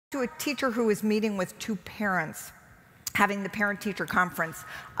To a teacher who was meeting with two parents, having the parent-teacher conference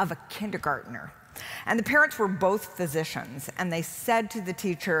of a kindergartner. And the parents were both physicians, and they said to the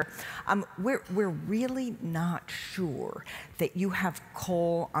teacher, we're really not sure that you have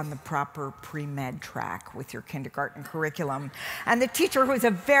Cole on the proper pre-med track with your kindergarten curriculum. And the teacher, who was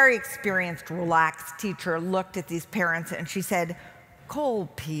a very experienced, relaxed teacher, looked at these parents and she said, "Cole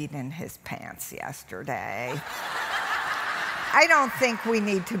peed in his pants yesterday. I don't think we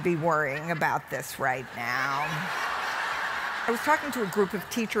need to be worrying about this right now." I was talking to a group of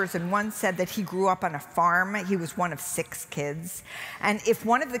teachers, and one said that he grew up on a farm. He was one of 6 kids. And if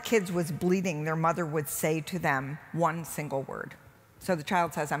one of the kids was bleeding, their mother would say to them one single word. So the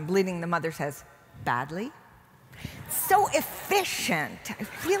child says, "I'm bleeding." The mother says, "Badly?" So efficient. I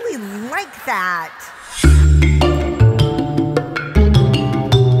really like that.